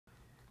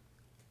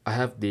I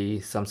have the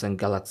Samsung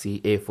Galaxy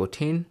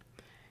A14,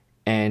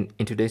 and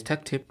in today's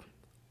tech tip,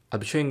 I'll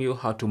be showing you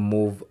how to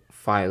move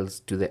files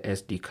to the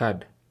SD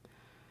card.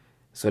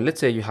 So let's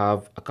say you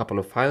have a couple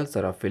of files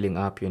that are filling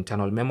up your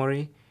internal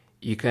memory.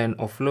 You can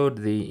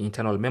offload the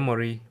internal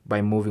memory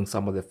by moving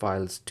some of the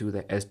files to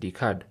the SD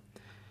card.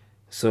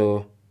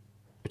 So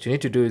what you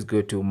need to do is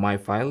go to My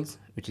Files,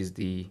 which is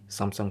the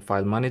Samsung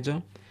File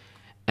Manager,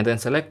 and then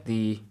select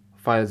the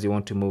files you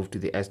want to move to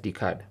the SD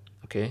card.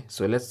 Okay,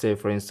 so let's say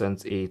for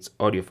instance it's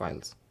audio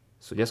files.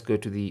 So just go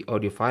to the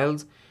audio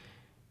files,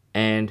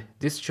 and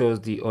this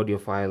shows the audio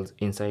files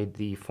inside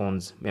the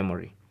phone's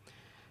memory.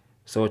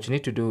 So what you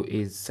need to do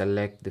is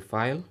select the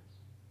file.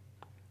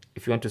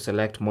 If you want to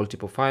select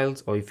multiple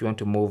files, or if you want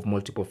to move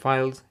multiple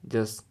files,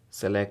 just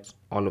select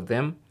all of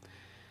them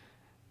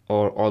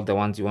or all the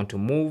ones you want to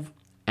move,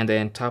 and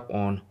then tap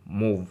on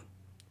Move.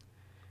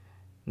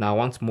 Now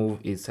once Move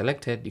is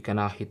selected, you can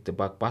now hit the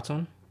back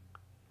button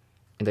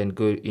and then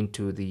go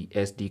into the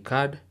SD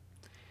card.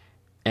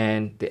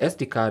 And the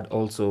SD card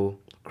also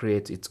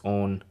creates its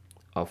own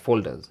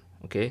folders.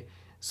 Okay,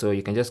 so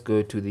you can just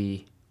go to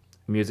the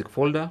music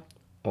folder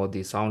or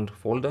the sound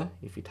folder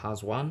if it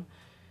has one.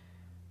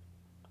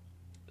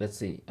 Let's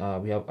see,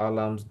 we have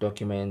alarms,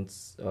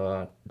 documents,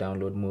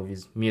 download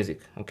movies, music.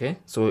 Okay,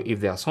 so if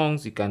there are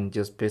songs, you can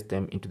just paste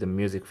them into the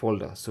music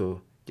folder.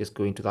 So just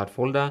go into that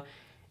folder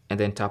and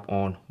then tap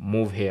on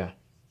Move here.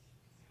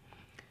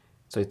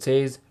 So it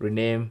says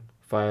rename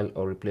file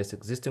or replace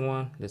existing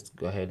one. Let's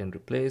go ahead and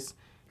replace.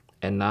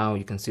 And now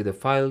you can see the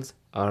files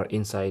are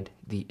inside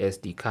the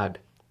SD card.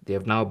 They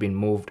have now been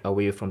moved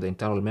away from the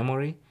internal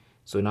memory.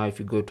 So now if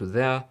you go to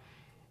there,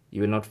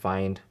 you will not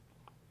find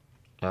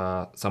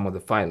some of the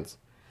files.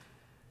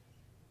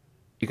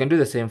 You can do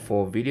the same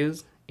for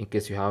videos in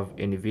case you have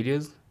any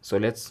videos. So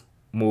let's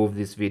move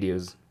these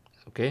videos.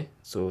 Okay,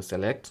 so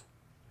select.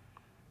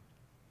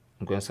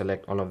 I'm going to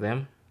select all of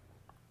them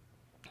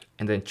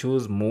and then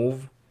choose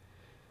Move,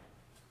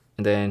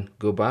 and then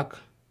go back,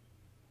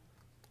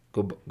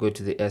 go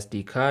to the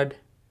SD card,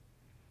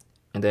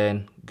 and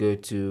then go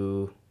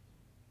to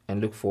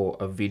and look for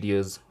a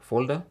videos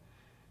folder.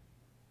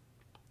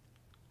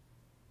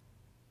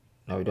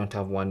 Now we don't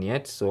have one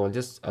yet, so I'll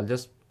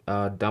just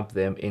dump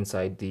them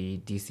inside the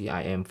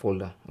DCIM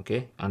folder.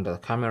 Okay, under the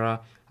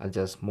camera, I'll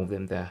just move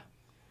them there,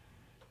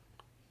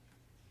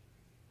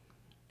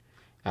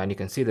 and you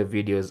can see the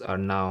videos are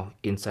now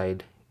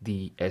inside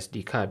the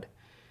SD card.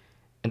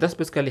 And that's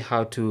basically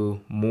how to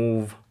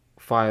move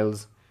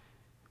files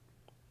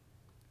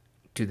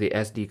to the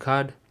SD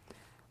card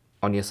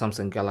on your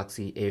Samsung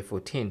Galaxy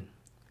A14.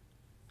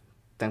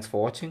 Thanks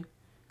for watching.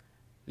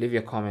 Leave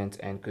your comments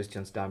and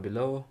questions down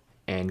below,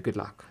 and good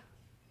luck.